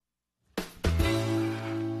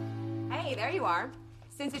there you are.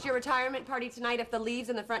 Since it's your retirement party tonight, if the leaves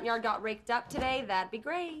in the front yard got raked up today, that'd be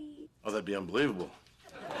great. Oh, that'd be unbelievable.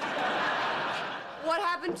 What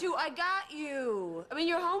happened to I got you? I mean,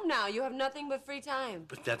 you're home now. You have nothing but free time.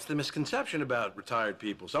 But that's the misconception about retired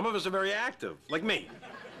people. Some of us are very active, like me.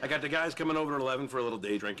 I got the guys coming over at 11 for a little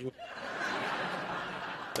day drinking.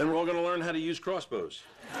 Then we're all gonna learn how to use crossbows.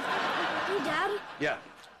 Hey, Dad? Yeah.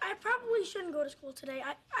 I probably shouldn't go to school today.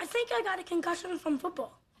 I think I got a concussion from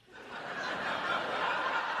football.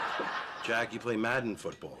 Jack, you play Madden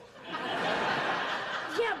football.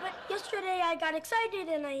 Yeah, but yesterday I got excited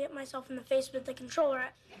and I hit myself in the face with the controller.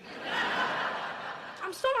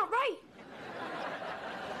 I'm still not right.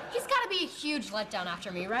 He's got to be a huge letdown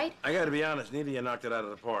after me, right? I gotta be honest, neither of you knocked it out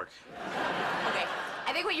of the park. Okay,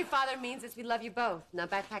 I think what your father means is we love you both. Now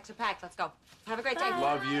backpacks are packed. Let's go. Have a great day.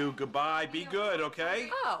 Love you. Goodbye. Be good,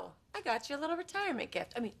 okay? Oh, I got you a little retirement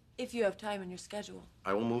gift. I mean, if you have time in your schedule.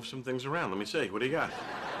 I will move some things around. Let me see. What do you got?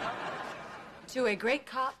 To a great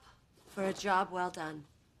cop for a job well done.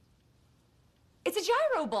 It's a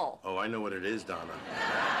gyro bowl. Oh, I know what it is, Donna.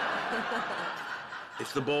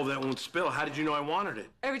 It's the bowl that won't spill. How did you know I wanted it?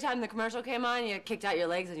 Every time the commercial came on, you kicked out your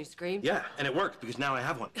legs and you screamed. Yeah, and it worked because now I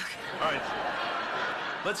have one. All right.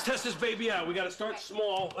 Let's test this baby out. We gotta start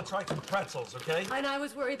small. Let's try some pretzels, okay? And I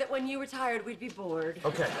was worried that when you retired, we'd be bored.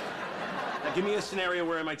 Okay. Now give me a scenario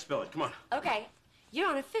where I might spill it. Come on. Okay. You're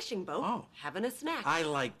on a fishing boat, Oh. having a snack. I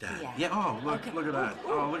like that. Yeah. Yeah. Oh, look, Okay. look at that.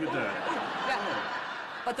 Oh, look at that. Yeah.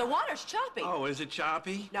 But the water's choppy. Oh, is it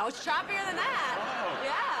choppy? No, it's choppier than that. Oh.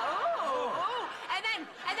 Yeah. Ooh, ooh.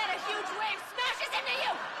 And then a huge wave smashes into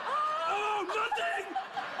you. Oh, nothing!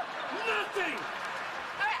 Nothing!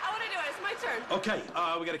 All right, I want to do it. It's my turn. Okay,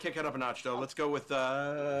 we gotta kick it up a notch, though. Let's go with,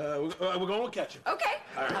 we're going with ketchup. Okay.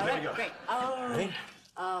 All right, here we go. Great. Oh. Ready?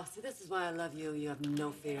 Oh, see, this is why I love you. You have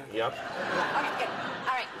no fear. Yep. Okay, good.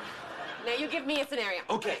 All right. Now you give me a scenario.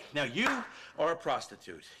 Okay, now you are a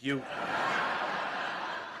prostitute. You...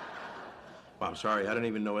 Well, I'm sorry, I don't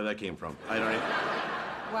even know where that came from. I don't even...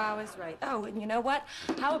 Wow is right. Oh, and you know what?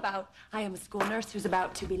 How about I am a school nurse who's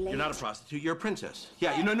about to be late? You're not a prostitute, you're a princess.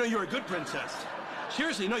 Yeah, you know, no, you're a good princess.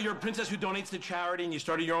 Seriously, no, you're a princess who donates to charity and you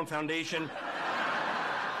started your own foundation.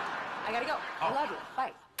 I gotta go. I love you.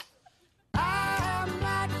 Bye. I'm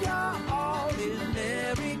not your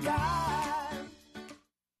ordinary guy.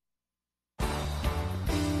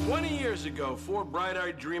 20 years ago, 4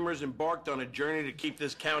 bright-eyed dreamers embarked on a journey to keep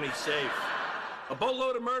this county safe. A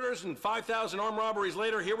boatload of murders and 5,000 armed robberies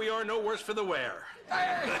later, here we are, no worse for the wear.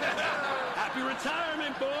 Happy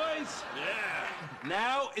retirement, boys! Yeah.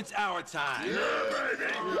 Now it's our time.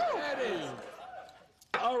 Yeah, baby!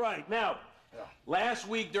 All right, now, last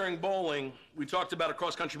week during bowling, we talked about a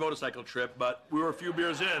cross-country motorcycle trip, but we were a few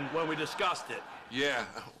beers in when we discussed it. Yeah,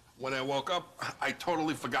 when I woke up, I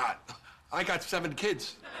totally forgot. I got 7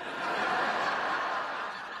 kids.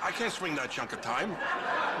 I can't swing that chunk of time.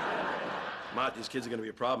 Mott, these kids are gonna be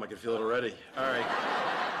a problem. I can feel it already. All right.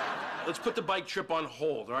 Let's put the bike trip on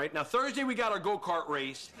hold, all right? Now, Thursday, we got our go-kart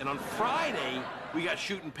race, and on Friday, we got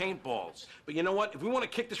shooting paintballs. But you know what? If we want to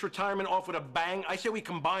kick this retirement off with a bang, I say we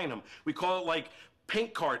combine them. We call it, like,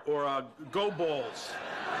 paint cart or go balls.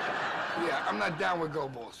 Yeah, I'm not down with go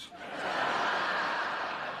balls.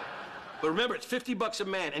 But remember, it's $50 a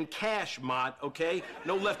man, and cash, Mott, okay?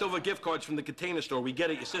 No leftover gift cards from the Container Store. We get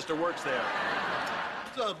it. Your sister works there.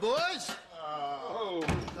 What's up, boys?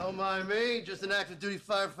 Don't mind me. Just an active duty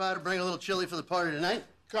firefighter bringing a little chili for the party tonight.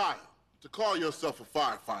 Kyle, to call yourself a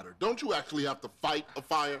firefighter, don't you actually have to fight a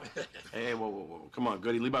fire? Hey, whoa. Come on,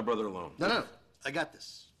 Goody, leave my brother alone. No. I got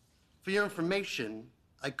this. For your information,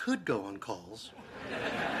 I could go on calls.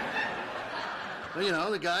 But, you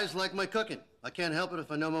know, the guys like my cooking. I can't help it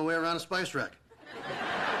if I know my way around a spice rack.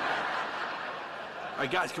 All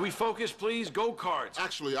right, guys, can we focus, please? Go-karts.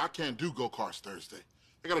 Actually, I can't do go-karts Thursday.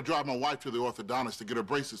 I gotta drive my wife to the orthodontist to get her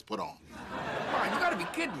braces put on. Come on, you gotta be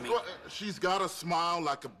kidding me. Well, she's got a smile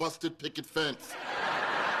like a busted picket fence.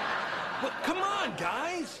 But come on,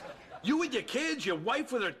 guys. You with your kids, your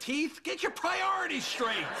wife with her teeth. Get your priorities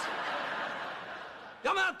straight.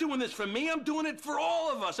 I'm not doing this for me. I'm doing it for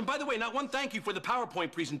all of us. And by the way, not one thank you for the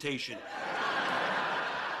PowerPoint presentation.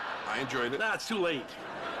 I enjoyed it. Nah, it's too late.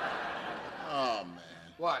 Oh, man.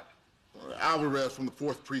 What? Alvarez from the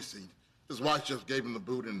 4th Precinct. His wife just gave him the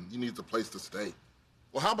boot and he needs a place to stay.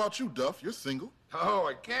 Well, how about you, Duff? You're single. Oh,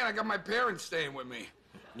 I can't. I got my parents staying with me.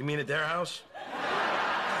 You mean at their house?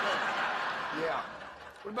 Yeah.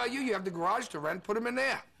 What about you? You have the garage to rent. Put them in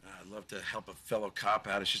there. I'd love to help a fellow cop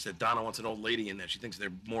out. It's just that Donna wants an old lady in there. She thinks they're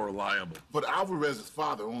more reliable. But Alvarez's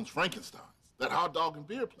father owns Frankenstein's, that hot dog and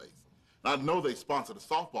beer place. And I know they sponsor the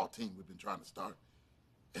softball team we've been trying to start.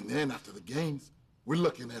 And then after the games, we're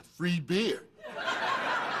looking at free beer. All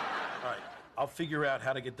right, I'll figure out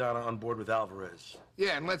how to get Donna on board with Alvarez.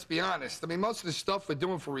 Yeah, and let's be honest. I mean, most of the stuff we're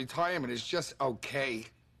doing for retirement is just okay.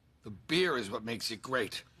 The beer is what makes it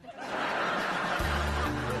great.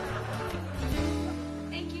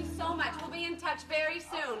 Thank you so much. We'll be in touch very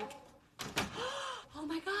soon. Oh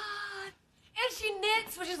my God. And she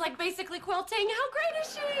knits, which is like basically quilting. How great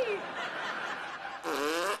is she?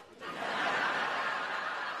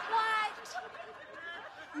 What?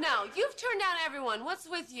 No, you've turned down everyone. What's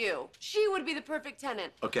with you? She would be the perfect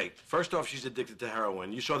tenant. Okay, first off, she's addicted to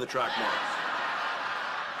heroin. You saw the track marks.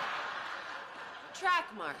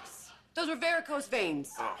 Track marks. Those were varicose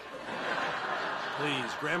veins. Oh.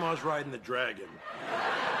 Please, Grandma's riding the dragon.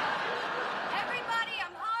 Everybody,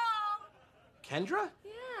 I'm home. Kendra?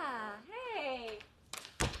 Yeah, hey.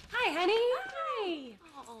 Hi, honey. Hi.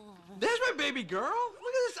 There's my baby girl.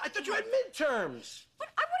 Look at this. I thought you had midterms. But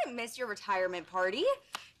I wouldn't miss your retirement party.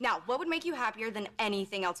 Now, what would make you happier than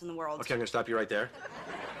anything else in the world? Okay, I'm gonna stop you right there.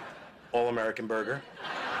 All-American burger.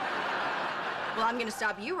 Well, I'm gonna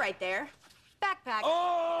stop you right there. Backpack.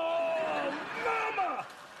 Oh, mama!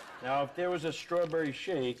 Now, if there was a strawberry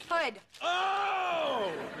shake... Hood.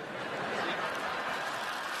 Oh!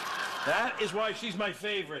 That is why she's my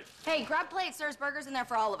favorite. Hey, grab plates. There's burgers in there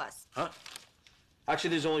for all of us. Huh?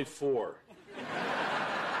 Actually, there's only 4. All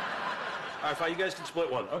right, fine, you guys can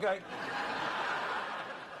split one. Okay.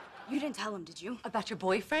 You didn't tell him, did you? About your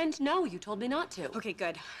boyfriend? No, you told me not to. Okay,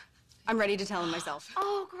 good. I'm ready to tell him myself.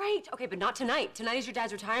 Oh, great. Okay, but not tonight. Tonight is your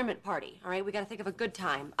dad's retirement party, all right? We gotta think of a good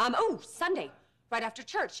time. Oh, Sunday, right after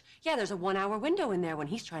church. Yeah, there's a 1-hour window in there when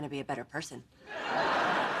he's trying to be a better person.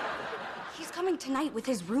 He's coming tonight with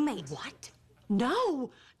his roommate. What? No.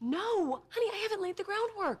 Honey, I haven't laid the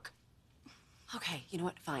groundwork. Okay, you know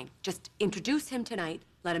what? Fine. Just introduce him tonight,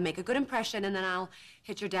 let him make a good impression, and then I'll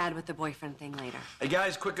hit your dad with the boyfriend thing later. Hey,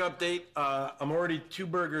 guys, quick update. I'm already 2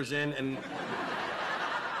 burgers in, and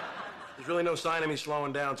there's really no sign of me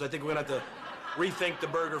slowing down, so I think we're gonna have to rethink the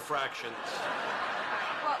burger fractions.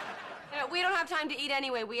 Well, you know, we don't have time to eat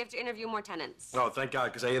anyway. We have to interview more tenants. Oh, thank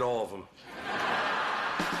God, because I ate all of them.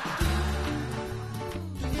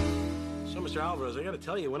 So, Mr. Alvarez, I gotta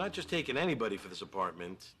tell you, we're not just taking anybody for this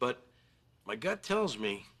apartment, but my gut tells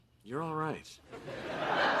me you're all right.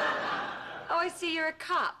 Oh, I see you're a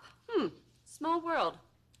cop. Small world.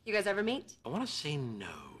 You guys ever meet? I want to say no.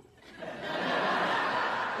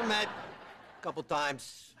 We met a couple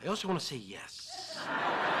times. I also want to say yes.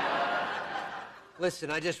 Listen,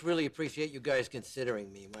 I just really appreciate you guys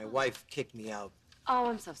considering me. My wife kicked me out. Oh,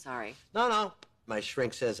 I'm so sorry. No. My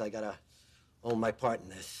shrink says I gotta own my part in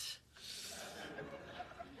this.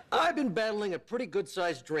 I've been battling a pretty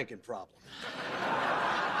good-sized drinking problem.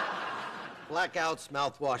 Blackouts,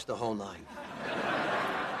 mouthwash, the whole 9.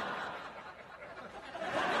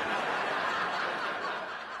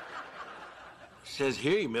 Says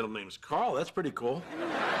here your middle name's Carl. That's pretty cool.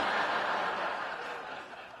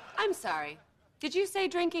 I'm sorry. Did you say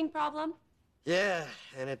drinking problem? Yeah,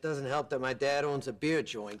 and it doesn't help that my dad owns a beer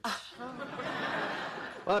joint.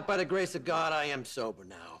 But by the grace of God, I am sober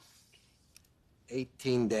now.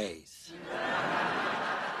 18 days.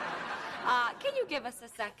 Can you give us a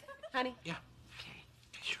sec, honey? Yeah. Okay,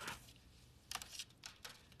 sure.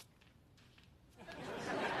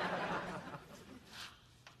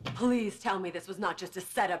 Please tell me this was not just a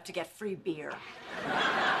setup to get free beer.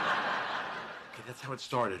 Okay, that's how it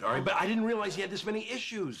started, all right? But I didn't realize he had this many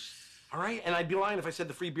issues, all right? And I'd be lying if I said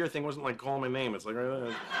the free beer thing wasn't like calling my name. It's like...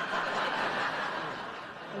 No.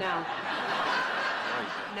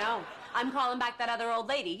 No. I'm calling back that other old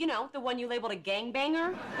lady. You know, the one you labeled a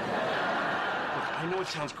gangbanger. Look, I know it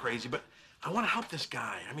sounds crazy, but I want to help this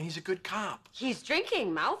guy. I mean, he's a good cop. He's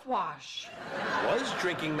drinking mouthwash. Was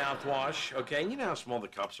drinking mouthwash, okay? And you know how small the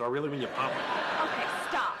cups are, really, when you pop them. Okay,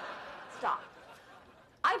 stop.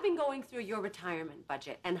 I've been going through your retirement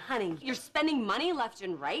budget, and honey, you're spending money left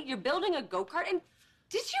and right. You're building a go-kart, and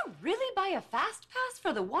did you really buy a fast pass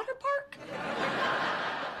for the water park?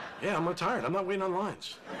 Yeah, I'm retired. I'm not waiting on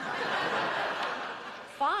lines.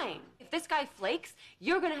 Fine. If this guy flakes,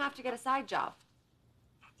 you're gonna have to get a side job.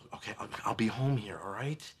 Okay, I'll be home here, all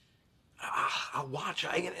right? I'll watch.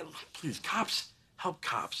 Please, cops, help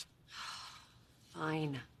cops.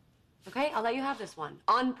 Fine. Okay, I'll let you have this one.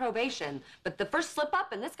 On probation. But the first slip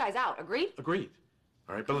up and this guy's out. Agreed? Agreed.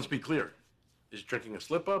 All right, but let's be clear. Is drinking a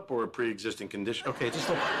slip up or a pre-existing condition? Okay, it's a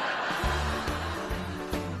slip up.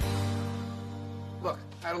 Look,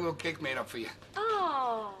 I had a little cake made up for you.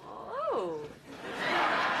 Oh.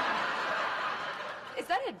 Is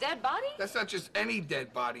that a dead body? That's not just any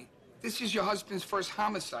dead body. This is your husband's first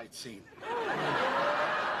homicide scene.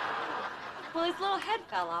 Well, his little head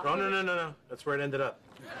fell off. Oh, no. That's where it ended up.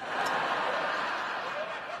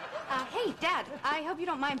 Hey, Dad, I hope you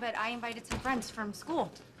don't mind, but I invited some friends from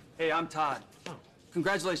school. Hey, I'm Todd. Oh.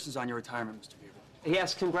 Congratulations on your retirement, Mr. Beaver.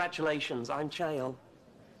 Yes, congratulations. I'm Chael.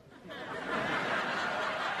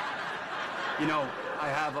 You know, I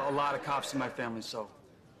have a lot of cops in my family, so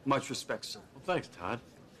much respect, sir. Well, thanks, Todd.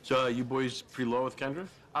 So, you boys pretty low with Kendra?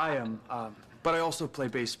 I am, but I also play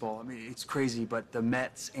baseball. I mean, it's crazy, but the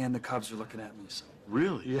Mets and the Cubs are looking at me, so.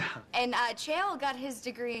 Really? Yeah. And Chael got his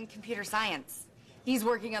degree in computer science. He's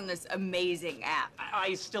working on this amazing app.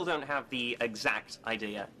 I still don't have the exact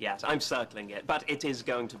idea yet. I'm circling it, but it is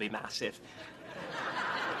going to be massive.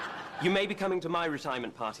 You may be coming to my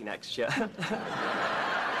retirement party next year.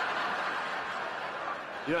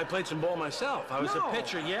 You know, I played some ball myself. I was a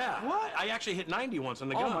pitcher, yeah. What? I actually hit 90 once on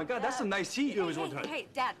the gun. Oh, my God, that's a nice heat. It was one time. Hey,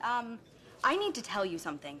 Dad, I need to tell you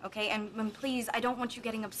something, okay? And please, I don't want you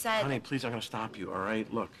getting upset. Honey, please, I'm gonna stop you, all right?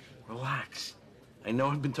 Look, relax. I know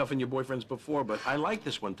I've been tough on your boyfriends before, but I like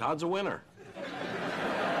this one. Todd's a winner.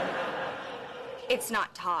 It's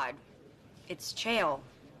not Todd. It's Chael.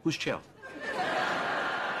 Who's Chael?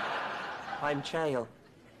 I'm Chael.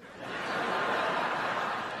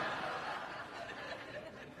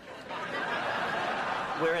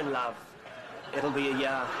 We're in love. It'll be a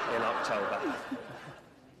year in October.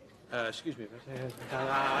 Excuse me.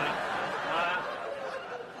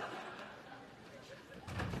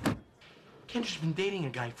 Kendra's been dating a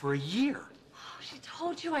guy for a year. She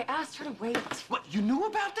told you I asked her to wait. What, you knew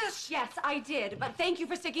about this? Yes, I did, but thank you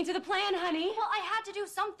for sticking to the plan, honey. Well, I had to do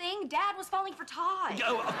something. Dad was falling for Todd.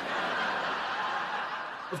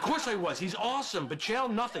 Of course I was. He's awesome, but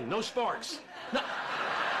Chael, nothing. No sparks. No.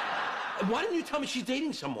 Why didn't you tell me she's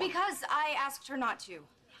dating someone? Because I asked her not to.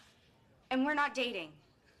 And we're not dating.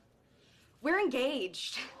 We're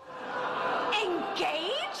engaged.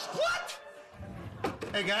 Engaged? What?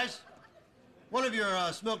 Hey, guys. One of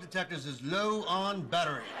your smoke detectors is low on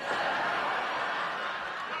battery.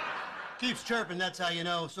 Keeps chirping, that's how you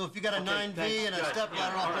know. So if you got a 9V and a step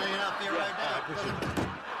ladder, I'll bring it out there right now.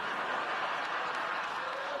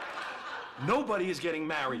 Nobody is getting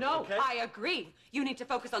married. No, okay? I agree. You need to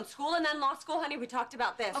focus on school and then law school, honey. We talked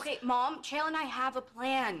about this. Okay, Mom, Chael and I have a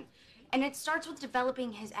plan. And it starts with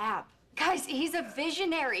developing his app. Guys, he's a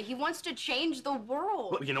visionary. He wants to change the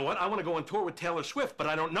world. Well, you know what? I want to go on tour with Taylor Swift, but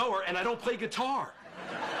I don't know her, and I don't play guitar.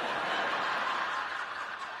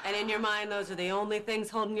 And in your mind, those are the only things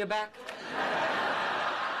holding you back?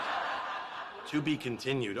 To be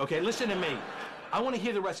continued. Okay, listen to me. I want to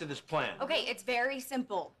hear the rest of this plan. Okay, it's very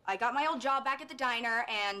simple. I got my old job back at the diner,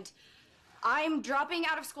 and I'm dropping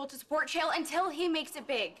out of school to support Chael until he makes it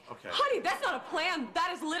big. Okay. Honey, that's not a plan.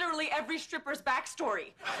 That is literally every stripper's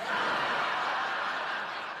backstory.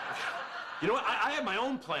 You know what? I have my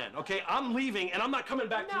own plan, okay? I'm leaving, and I'm not coming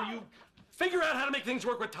back till you figure out how to make things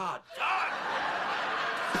work with Todd.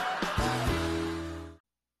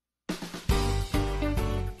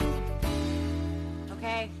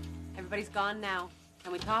 Okay, everybody's gone now.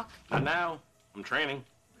 Can we talk? Not now. I'm training.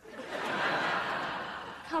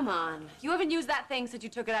 Come on. You haven't used that thing since you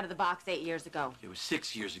took it out of the box 8 years ago. It was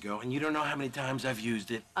 6 years ago, and you don't know how many times I've used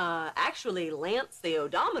it. Actually, Lance, the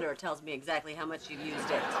odometer, tells me exactly how much you've used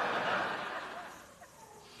it.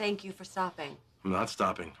 Thank you for stopping. I'm not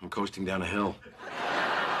stopping. I'm coasting down a hill.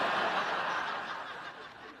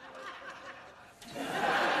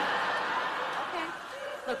 Okay.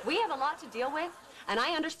 Look, we have a lot to deal with, and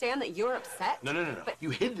I understand that you're upset. No. But You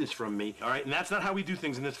hid this from me, all right? And that's not how we do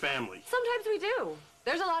things in this family. sometimes we do.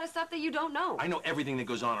 There's a lot of stuff that you don't know. I know everything that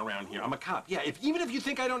goes on around here. I'm a cop. Yeah, even if you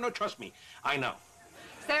think I don't know, trust me, I know.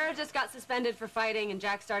 Sarah just got suspended for fighting, and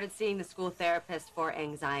Jack started seeing the school therapist for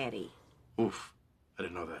anxiety. Oof. I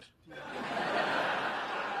didn't know that.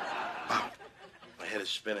 Wow. My head is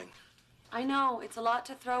spinning. I know. It's a lot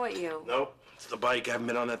to throw at you. Nope. It's the bike. I haven't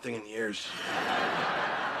been on that thing in years.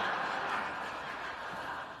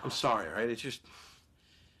 I'm sorry, all right? It's just... I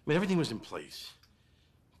mean, everything was in place.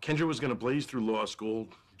 Kendra was gonna blaze through law school.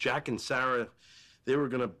 Jack and Sarah, they were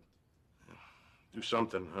gonna... do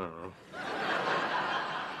something. I don't know.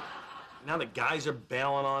 Now the guys are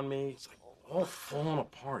bailing on me. It's like all falling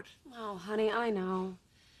apart. Oh, honey, I know.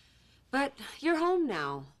 But you're home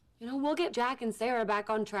now. You know, we'll get Jack and Sarah back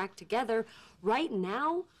on track together. Right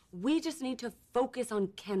now, we just need to focus on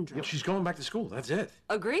Kendra. Yeah, she's going back to school. That's it.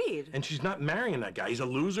 Agreed. And she's not marrying that guy. He's a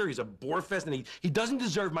loser. He's a borefest, and he doesn't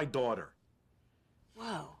deserve my daughter.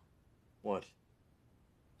 Whoa. What?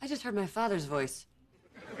 I just heard my father's voice.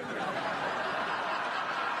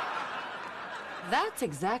 That's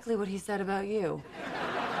exactly what he said about you.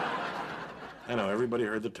 I know, everybody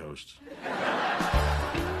heard the toast.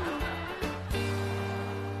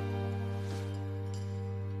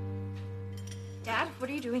 What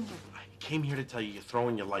are you doing here? I came here to tell you you're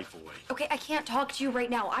throwing your life away. Okay, I can't talk to you right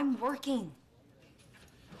now. I'm working.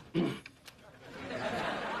 Now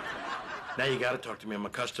you gotta talk to me. I'm a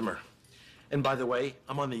customer. And by the way,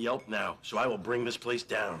 I'm on the Yelp now, so I will bring this place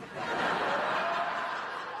down.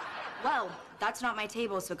 Well, that's not my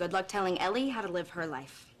table, so good luck telling Ellie how to live her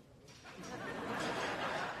life.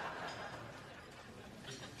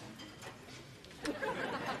 Hey,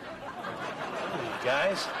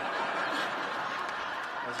 guys,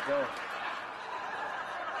 how's it going?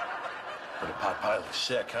 But the pot pile is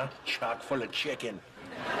sick, huh? Chock full of chicken.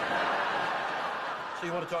 So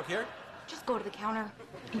you want to talk here? Just go to the counter.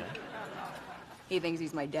 He thinks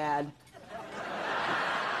he's my dad.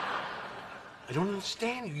 I don't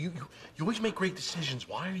understand you. You always make great decisions.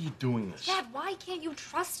 Why are you doing this? Dad, why can't you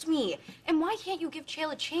trust me? And why can't you give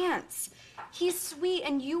Chael a chance? He's sweet,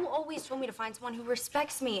 and you always told me to find someone who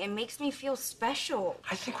respects me and makes me feel special.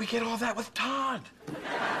 I think we get all that with Todd.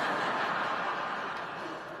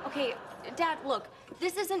 Okay, Dad, look,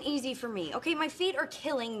 this isn't easy for me, okay? My feet are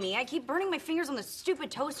killing me. I keep burning my fingers on the stupid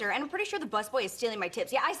toaster, and I'm pretty sure the busboy is stealing my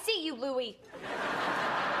tips. Yeah, I see you, Louie.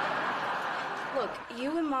 Look,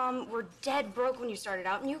 you and Mom were dead broke when you started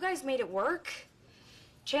out, and you guys made it work.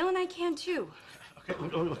 Chael and I can, too.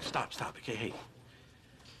 Okay, look, stop. Okay, hey.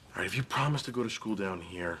 All right, if you promise to go to school down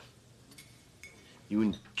here, you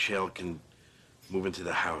and Chael can move into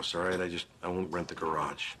the house, all right? I won't rent the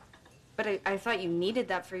garage. But I thought you needed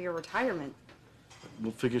that for your retirement.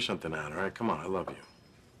 We'll figure something out, all right? Come on, I love you.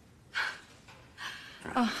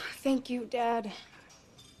 Right. Oh, thank you, Dad.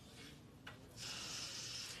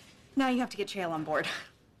 Now you have to get Chael on board.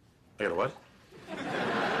 I got a what?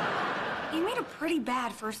 You made a pretty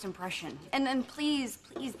bad first impression. And please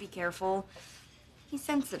be careful. He's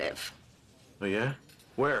sensitive. Oh, yeah?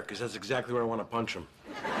 Where? Because that's exactly where I want to punch him.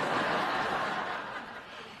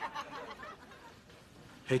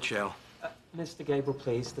 Hey, Chael. Mr. Gable,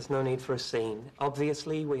 please. There's no need for a scene.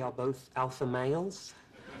 Obviously, we are both alpha males.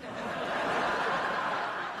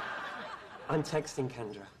 I'm texting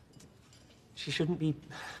Kendra. She shouldn't be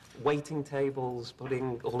waiting tables,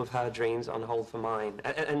 putting all of her dreams on hold for mine.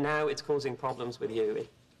 And now it's causing problems with you.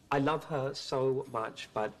 I love her so much,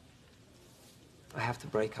 but I have to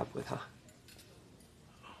break up with her.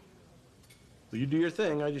 Well, you do your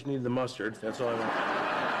thing. I just need the mustard. That's all I want.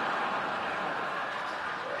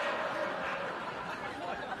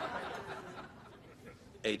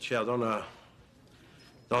 Hey, Chael,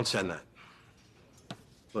 don't send that.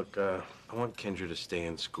 Look, I want Kendra to stay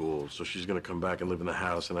in school, so she's gonna come back and live in the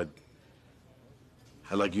house, and I'd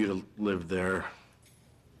like you to live there,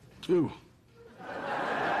 too.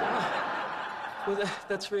 Well,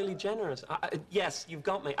 that's really generous. Yes, you've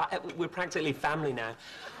got me. We're practically family now.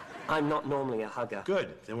 I'm not normally a hugger.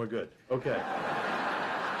 Good, then we're good. Okay.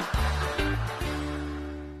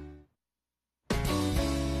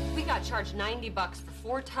 We got charged $90 for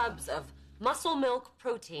 4 tubs of muscle milk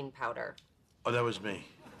protein powder. Oh, that was me.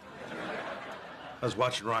 I was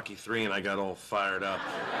watching Rocky III and I got all fired up.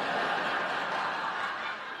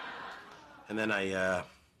 And then I'll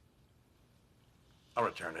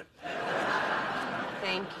return it.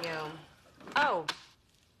 Thank you. Oh,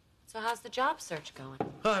 so how's the job search going?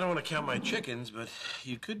 Well, I don't want to count my chickens, but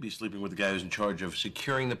you could be sleeping with the guy who's in charge of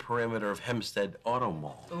securing the perimeter of Hempstead Auto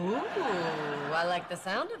Mall. Ooh, I like the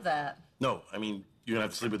sound of that. No, I mean, you're gonna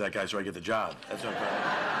have to sleep with that guy so I get the job. That's what I'm trying to...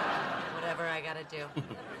 Whatever I gotta do.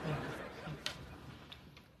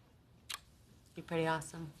 You're pretty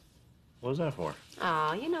awesome. What was that for?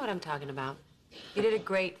 Oh, you know what I'm talking about. You did a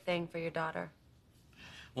great thing for your daughter.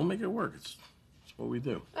 We'll make it work. It's what we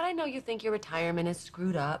do. But I know you think your retirement is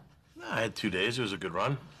screwed up. No, I had 2 days. It was a good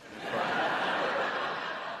run. No,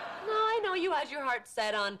 I know you had your heart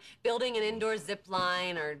set on building an indoor zip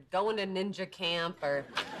line or going to ninja camp or,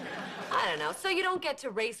 I don't know. So you don't get to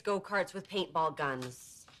race go-karts with paintball guns.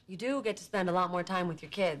 You do get to spend a lot more time with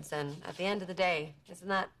your kids, and at the end of the day, isn't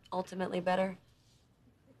that ultimately better?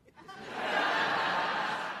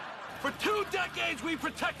 For 2 decades, we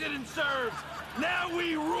protected and served. Now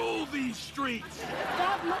we rule these streets.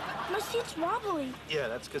 Dad, my seat's wobbly. Yeah,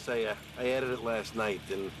 that's because I added it last night,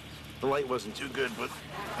 and the light wasn't too good, but...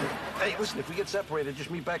 Hey, listen, if we get separated, just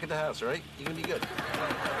meet back at the house, all right? You're gonna be good.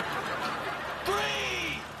 3,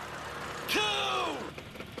 2,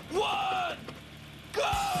 1, go!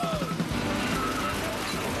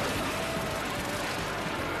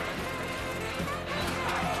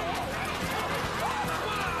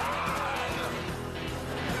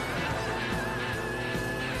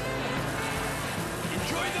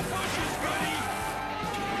 Enjoy the bushes, buddy!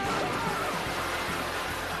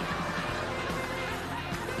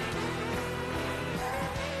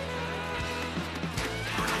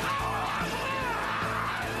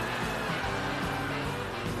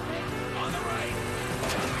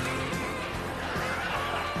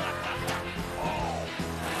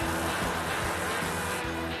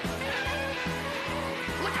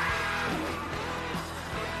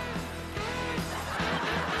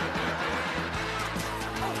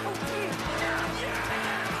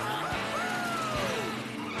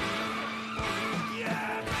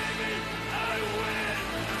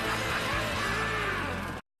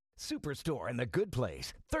 Superstore and The Good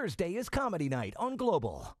Place. Thursday is comedy night on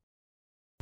Global.